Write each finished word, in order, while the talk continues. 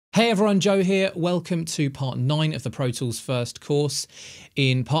Hey everyone, Joe here. Welcome to part 9 of the Pro Tools First course.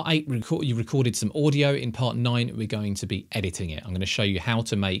 In part 8, you recorded some audio. In part 9, we're going to be editing it. I'm going to show you how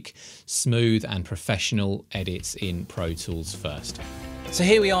to make smooth and professional edits in Pro Tools First. So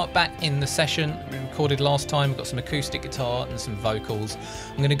here we are back in the session we recorded last time. We've got some acoustic guitar and some vocals.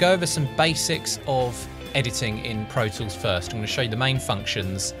 I'm going to go over some basics of editing in Pro Tools First. I'm going to show you the main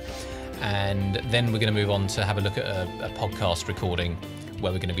functions, and then we're going to move on to have a look at a podcast recording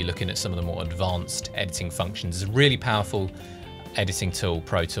where we're going to be looking at some of the more advanced editing functions. It's a really powerful editing tool,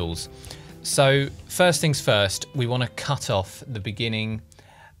 Pro Tools. So first things first, we want to cut off the beginning,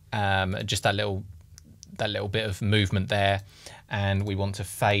 just that little bit of movement there, and we want to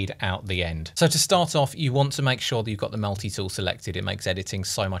fade out the end. So to start off, you want to make sure that you've got the multi-tool selected. It makes editing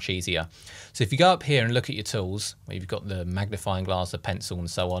so much easier. So if you go up here and look at your tools, where you've got the magnifying glass, the pencil,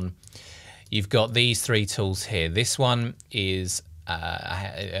 and so on, you've got these three tools here. This one is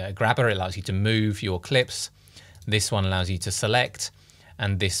a grabber. It allows you to move your clips. This one allows you to select,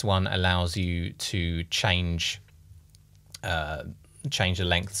 and this one allows you to change the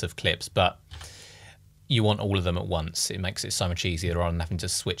lengths of clips, but you want all of them at once. It makes it so much easier rather than having to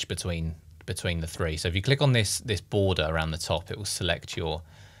switch between the three. So if you click on this border around the top, it will select your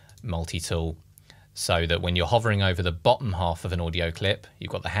multi-tool, so that when you're hovering over the bottom half of an audio clip,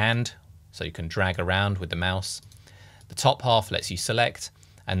 you've got the hand, so you can drag around with the mouse. The top half lets you select,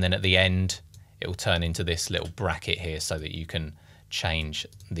 and then at the end it will turn into this little bracket here so that you can change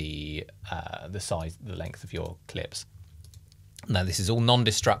the size, the length of your clips. Now this is all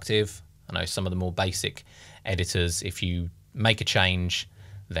non-destructive. I know some of the more basic editors, if you make a change,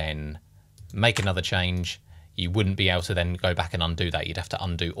 then make another change, you wouldn't be able to then go back and undo that. You'd have to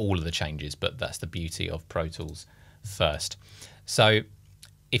undo all of the changes, but that's the beauty of Pro Tools First. So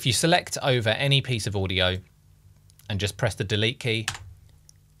if you select over any piece of audio and just press the delete key,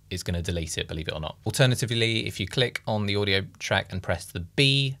 it's going to delete it, believe it or not. Alternatively, if you click on the audio track and press the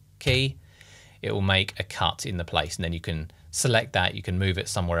B key, it will make a cut in the place, and then you can select that, you can move it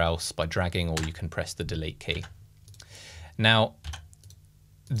somewhere else by dragging, or you can press the delete key. Now,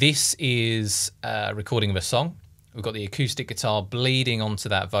 this is a recording of a song. We've got the acoustic guitar bleeding onto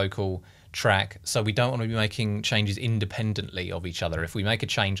that vocal track, so we don't want to be making changes independently of each other. If we make a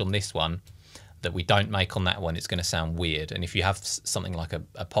change on this one that we don't make on that one, it's going to sound weird. And if you have something like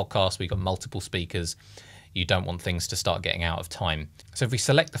a podcast where you've got multiple speakers, you don't want things to start getting out of time. So if we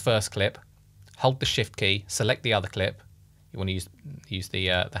select the first clip, hold the shift key, select the other clip, you want to use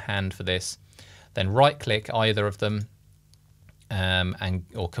the hand for this, then right click either of them,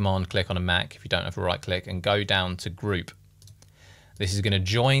 or command click on a Mac if you don't have a right click, and go down to group. This is going to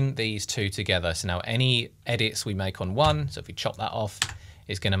join these two together. So now any edits we make on one, so if we chop that off,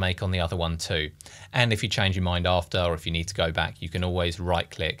 it's going to make on the other one too. And if you change your mind after, or if you need to go back, you can always right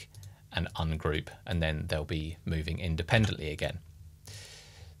click and ungroup, and then they'll be moving independently again.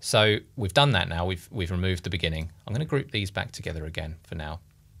 So we've done that now. We've removed the beginning. I'm going to group these back together again for now.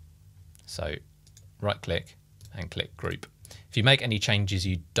 So right click and click group. If you make any changes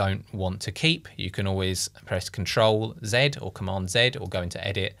you don't want to keep, you can always press Control Z or Command Z, or go into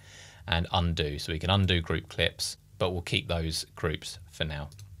Edit and Undo. So we can undo group clips, but we'll keep those groups for now.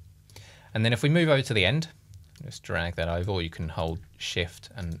 And then if we move over to the end, just drag that over, or you can hold Shift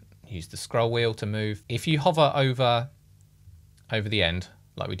and use the scroll wheel to move. If you hover over the end,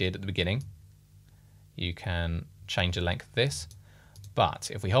 like we did at the beginning, you can change the length of this. But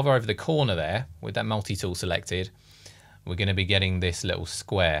if we hover over the corner there with that multi-tool selected, we're going to be getting this little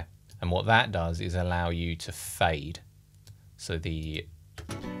square. And what that does is allow you to fade. So the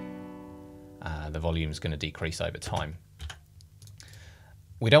volume is going to decrease over time.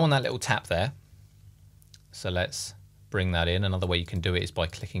 We don't want that little tap there, so let's bring that in. Another way you can do it is by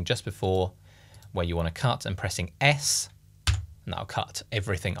clicking just before where you want to cut and pressing S, and that'll cut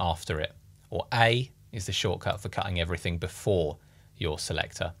everything after it. Or A is the shortcut for cutting everything before your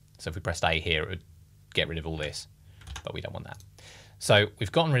selector. So if we pressed A here, it would get rid of all this, but we don't want that. So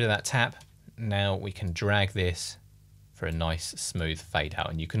we've gotten rid of that tap. Now we can drag this for a nice smooth fade out.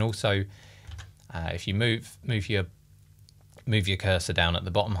 And you can also, if you move your cursor down at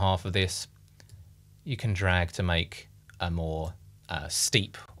the bottom half of this, you can drag to make a more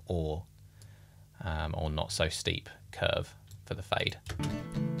steep or not so steep curve for the fade.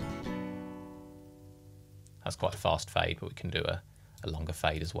 That's quite a fast fade, but we can do a longer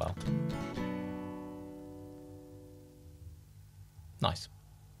fade as well. Nice.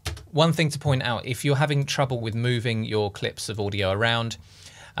 One thing to point out, if you're having trouble with moving your clips of audio around,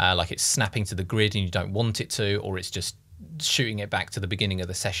 like it's snapping to the grid and you don't want it to, or it's just shooting it back to the beginning of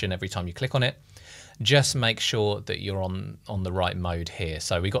the session every time you click on it, just make sure that you're on the right mode here.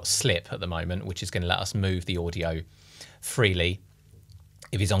 So we've got slip at the moment, which is going to let us move the audio freely.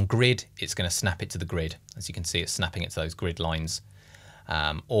 If it's on grid, it's going to snap it to the grid. As you can see, it's snapping it to those grid lines.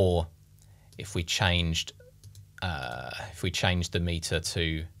 Or if we changed the meter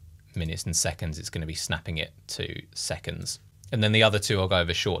to minutes and seconds, it's going to be snapping it to seconds. And then the other two I'll go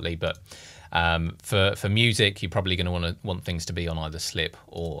over shortly, but for music, you're probably going to want things to be on either slip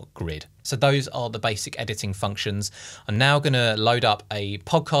or grid. So those are the basic editing functions. I'm now going to load up a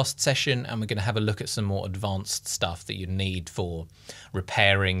podcast session, and we're going to have a look at some more advanced stuff that you need for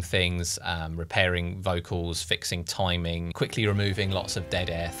repairing things, repairing vocals, fixing timing, quickly removing lots of dead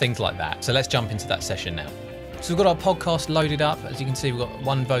air, things like that. So let's jump into that session now. So we've got our podcast loaded up. As you can see, we've got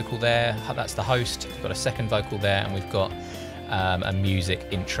one vocal there. That's the host. We've got a second vocal there, and we've got a music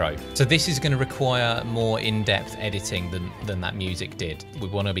intro. So this is going to require more in-depth editing than that music did. We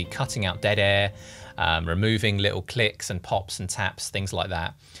want to be cutting out dead air, removing little clicks and pops and taps, things like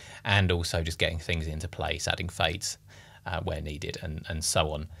that, and also just getting things into place, adding fades where needed, and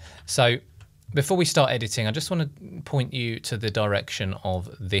so on. So before we start editing, I just want to point you to the direction of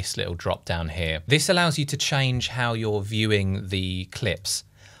this little drop down here. This allows you to change how you're viewing the clips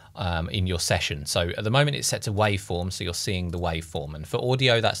in your session. So at the moment it's set to waveform, so you're seeing the waveform. And for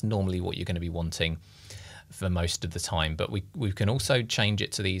audio, that's normally what you're going to be wanting for most of the time. But we can also change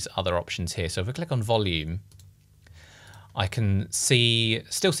it to these other options here. So if I click on volume, I can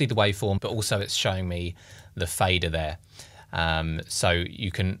still see the waveform, but also it's showing me the fader there. So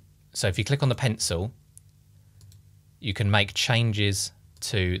if you click on the pencil, you can make changes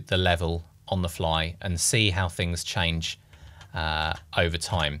to the level on the fly and see how things change over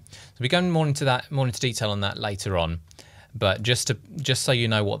time. So we go more into detail on that later on, but just so you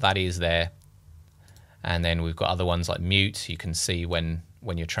know what that is there. And then we've got other ones like mute. You can see when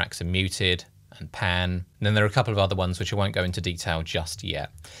your tracks are muted, and pan. And then there are a couple of other ones which I won't go into detail just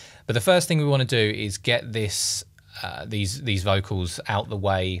yet. But the first thing we want to do is get these vocals out the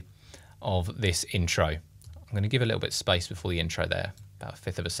way of this intro. I'm going to give a little bit of space before the intro there, about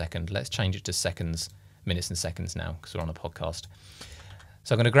 1/5 of a second. Let's change it to seconds, minutes and seconds now, because we're on a podcast.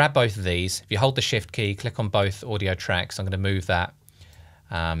 So I'm going to grab both of these. If you hold the shift key, click on both audio tracks, I'm going to move that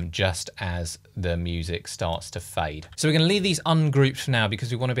just as the music starts to fade. So we're going to leave these ungrouped for now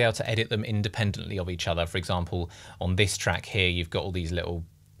because we want to be able to edit them independently of each other. For example, on this track here, you've got all these little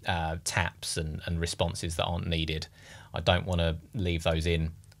taps and responses that aren't needed. I don't want to leave those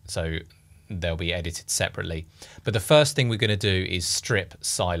in, so they'll be edited separately. But the first thing we're going to do is strip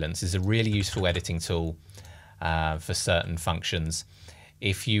silence. It's a really useful editing tool for certain functions.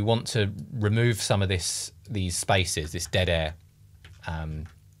 If you want to remove some of these spaces, this dead air,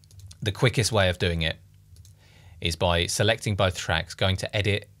 the quickest way of doing it is by selecting both tracks, going to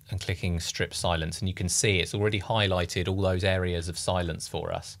edit and clicking strip silence, and you can see it's already highlighted all those areas of silence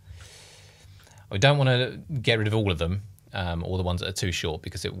for us. We don't want to get rid of all of them, or the ones that are too short,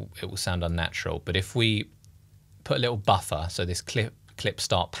 because it will sound unnatural. But if we put a little buffer, so this clip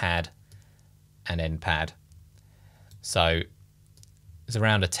start pad and end pad, so it's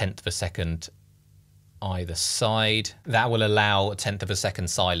around 1/10 of a second either side, that will allow 1/10 of a second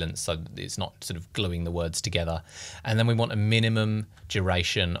silence, so it's not sort of gluing the words together. And then we want a minimum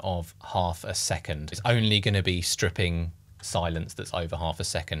duration of 1/2 a second. It's only going to be stripping silence that's over 1/2 a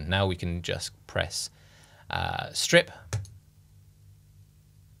second. Now we can just press strip,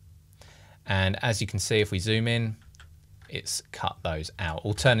 and as you can see, if we zoom in, it's cut those out.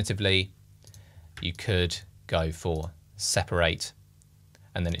 Alternatively, you could go for separate,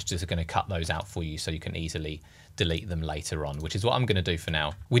 and then it's just going to cut those out for you so you can easily delete them later on, which is what I'm going to do for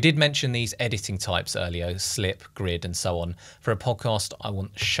now. We did mention these editing types earlier, slip, grid, and so on. For a podcast, I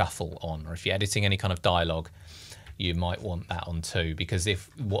want shuffle on, or if you're editing any kind of dialogue, you might want that on too, because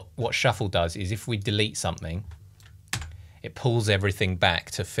what shuffle does is if we delete something, it pulls everything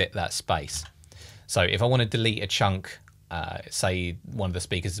back to fit that space. So if I want to delete a chunk, say one of the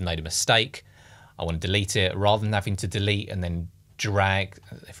speakers has made a mistake, I want to delete it, rather than having to delete and then drag.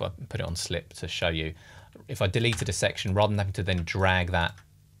 If I put it on slip to show you, if I deleted a section, rather than having to then drag that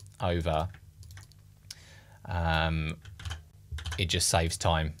over, it just saves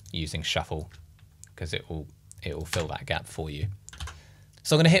time using shuffle, because it will fill that gap for you.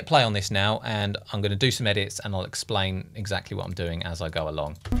 So I'm going to hit play on this now, and I'm going to do some edits, and I'll explain exactly what I'm doing as I go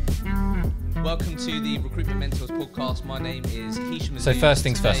along. Welcome to the Recruitment Mentors podcast. My name is Hisham. So first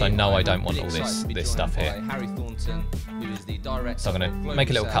things first, I know I don't want all this stuff here. Harry Thornton, who is the director. So I'm going to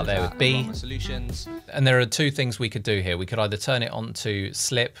make a little cut there with B. And there are two things we could do here. We could either turn it on to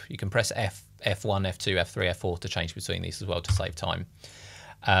slip. You can press F1, F2, F3, F4 to change between these as well to save time.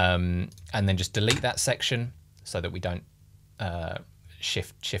 and then just delete that section so that we don't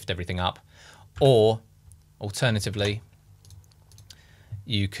shift everything up. Or alternatively,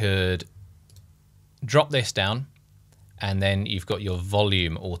 you could drop this down, and then you've got your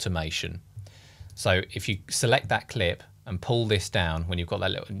volume automation. So if you select that clip and pull this down, when you've got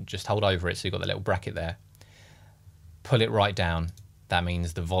that little, just hold over it so you've got that little bracket there, pull it right down, that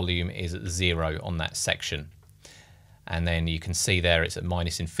means the volume is at 0 on that section. And then you can see there it's at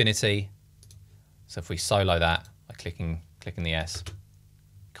 -infinity. So if we solo that by clicking the S,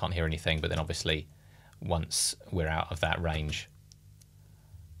 can't hear anything, but then obviously once we're out of that range,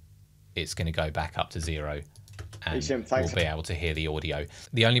 it's going to go back up to 0, and we'll be able to hear the audio.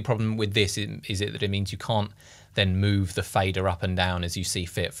 The only problem with this is that it means you can't then move the fader up and down as you see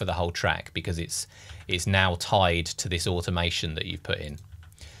fit for the whole track, because it's now tied to this automation that you've put in.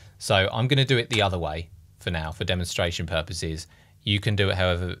 So I'm going to do it the other way for now, for demonstration purposes. You can do it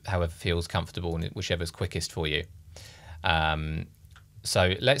however feels comfortable, and whichever's quickest for you.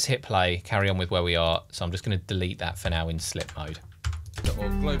 So let's hit play, carry on with where we are. So I'm just going to delete that for now in slip mode. Or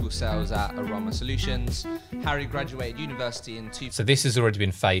global sales at Aroma Solutions. Harry graduated university in So this has already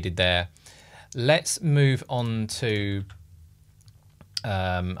been faded there. Let's move on to,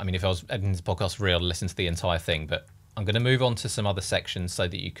 I mean, if I was editing this podcast for real, I'd listen to the entire thing, but I'm going to move on to some other sections so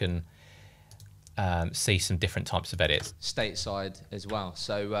that you can see some different types of edits. Stateside as well.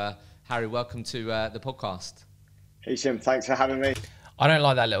 So Harry, welcome to the podcast. Hey Jim, thanks for having me. I don't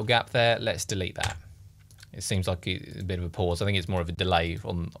like that little gap there. Let's delete that. It seems like a bit of a pause. I think it's more of a delay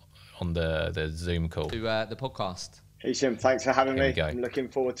on the Zoom call. To the podcast. Hey Jim, thanks for having me. Go. I'm looking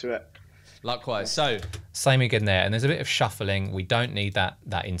forward to it. Likewise. So same again there, and there's a bit of shuffling. We don't need that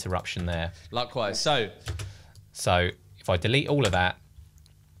interruption there. Likewise. So if I delete all of that,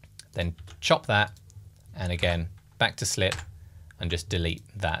 then chop that, and again back to slip, and just delete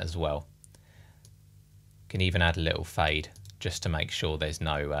that as well. Can even add a little fade just to make sure there's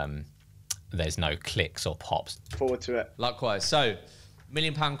no clicks or pops. Forward to it. Likewise. So, £1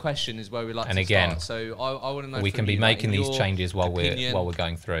 million question is where we like and to again, start. So I want to know. We can be making these changes while we're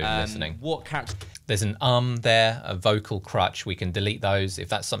going through listening. What character? There's an there, a vocal crutch. We can delete those if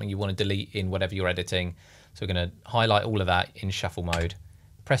that's something you want to delete in whatever you're editing. So we're going to highlight all of that in shuffle mode.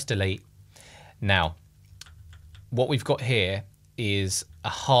 Press delete. Now, what we've got here is a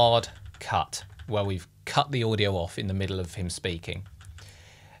hard cut where we've cut the audio off in the middle of him speaking.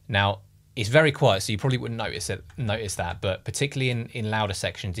 Now, it's very quiet, so you probably wouldn't notice that, but particularly in louder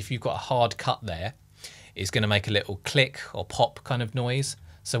sections, if you've got a hard cut there, it's going to make a little click or pop kind of noise.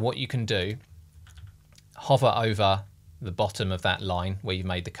 So what you can do, hover over the bottom of that line where you've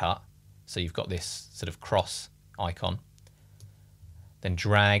made the cut, so you've got this sort of cross icon, then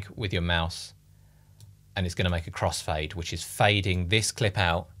drag with your mouse, and it's going to make a crossfade, which is fading this clip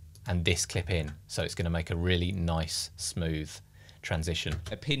out and this clip in. So it's going to make a really nice, smooth transition.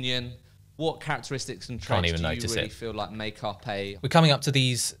 Opinion. What characteristics and traits do you really feel like make up a... We're coming up to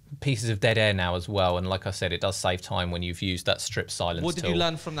these pieces of dead air now as well, and like I said, it does save time when you've used that strip silence tool. What did you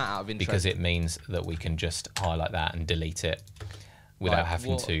learn from that out of interest? Because it means that we can just highlight that and delete it without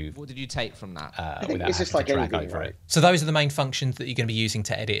having to... What did you take from that? Without it's just like drag over right? So those are the main functions that you're going to be using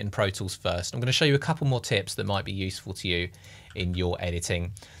to edit in Pro Tools first. I'm going to show you a couple more tips that might be useful to you in your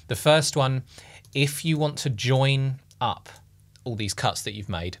editing. The first one, if you want to join up all these cuts that you've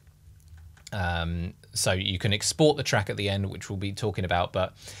made, so you can export the track at the end, which we'll be talking about,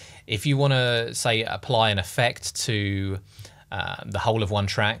 but if you want to, say, apply an effect to the whole of one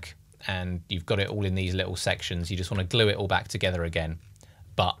track and you've got it all in these little sections, you just want to glue it all back together again,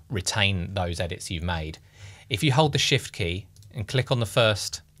 but retain those edits you've made. If you hold the Shift key and click on the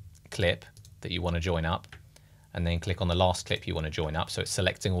first clip that you want to join up, and then click on the last clip you want to join up, so it's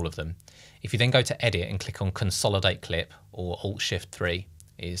selecting all of them. If you then go to Edit and click on Consolidate Clip, or Alt-Shift-3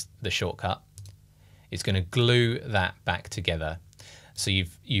 is the shortcut, it's going to glue that back together. So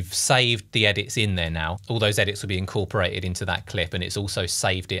you've saved the edits in there now. All those edits will be incorporated into that clip, and it's also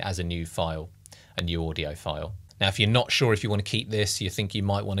saved it as a new file, a new audio file. Now, if you're not sure if you want to keep this, you think you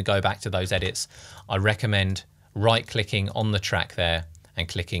might want to go back to those edits, I recommend right-clicking on the track there and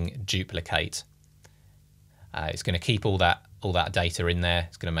clicking Duplicate. It's going to keep all that data in there.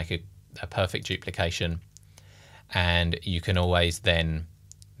 It's going to make a perfect duplication, and you can always then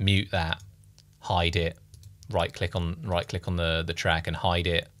mute that, hide it, right click on the track and hide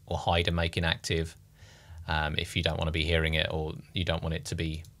it, or hide and make inactive if you don't want to be hearing it, or you don't want it to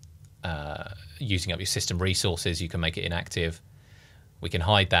be using up your system resources. You can make it inactive. We can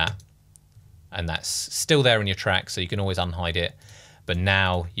hide that, and that's still there in your track, so you can always unhide it. But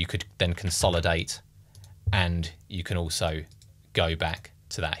now you could then consolidate, and you can also go back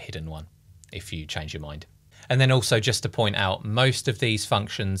to that hidden one if you change your mind. And then also just to point out, most of these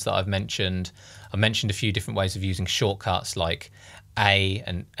functions that I've mentioned a few different ways of using shortcuts like A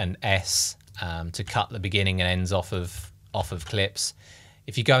and S to cut the beginning and ends off of clips.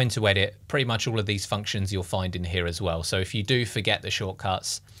 If you go into edit, pretty much all of these functions you'll find in here as well. So if you do forget the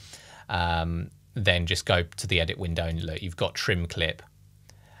shortcuts, then just go to the edit window and look, you've got trim clip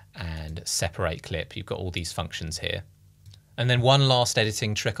and separate clip. You've got all these functions here. And then one last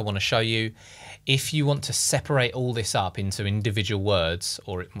editing trick I want to show you. If you want to separate all this up into individual words,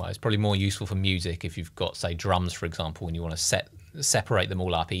 or it's probably more useful for music if you've got, say, drums, for example, and you want to separate them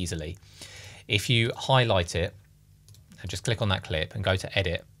all up easily. If you highlight it and just click on that clip and go to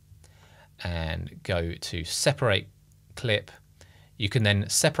edit and go to separate clip, you can then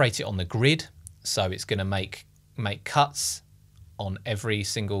separate it on the grid. So it's going to make cuts on every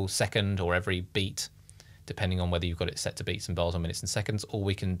single second or every beat, depending on whether you've got it set to beats and bars or minutes and seconds, or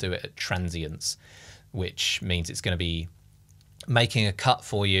we can do it at transients, which means it's going to be making a cut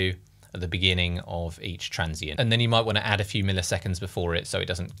for you at the beginning of each transient. And then you might want to add a few milliseconds before it so it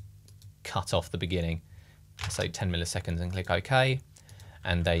doesn't cut off the beginning. So 10 milliseconds and click OK.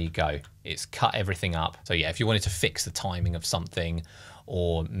 And there you go. It's cut everything up. So yeah, if you wanted to fix the timing of something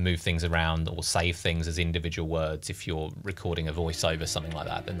or move things around or save things as individual words, if you're recording a voiceover, something like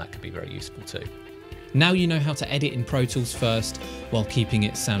that, then that could be very useful too. Now you know how to edit in Pro Tools first while keeping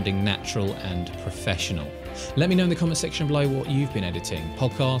it sounding natural and professional. Let me know in the comment section below what you've been editing.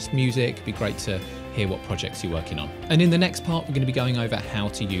 Podcast, music, it'd be great to hear what projects you're working on. And in the next part, we're going to be going over how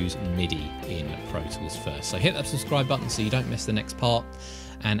to use MIDI in Pro Tools first. So hit that subscribe button so you don't miss the next part.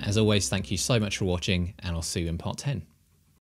 And as always, thank you so much for watching, and I'll see you in part 10.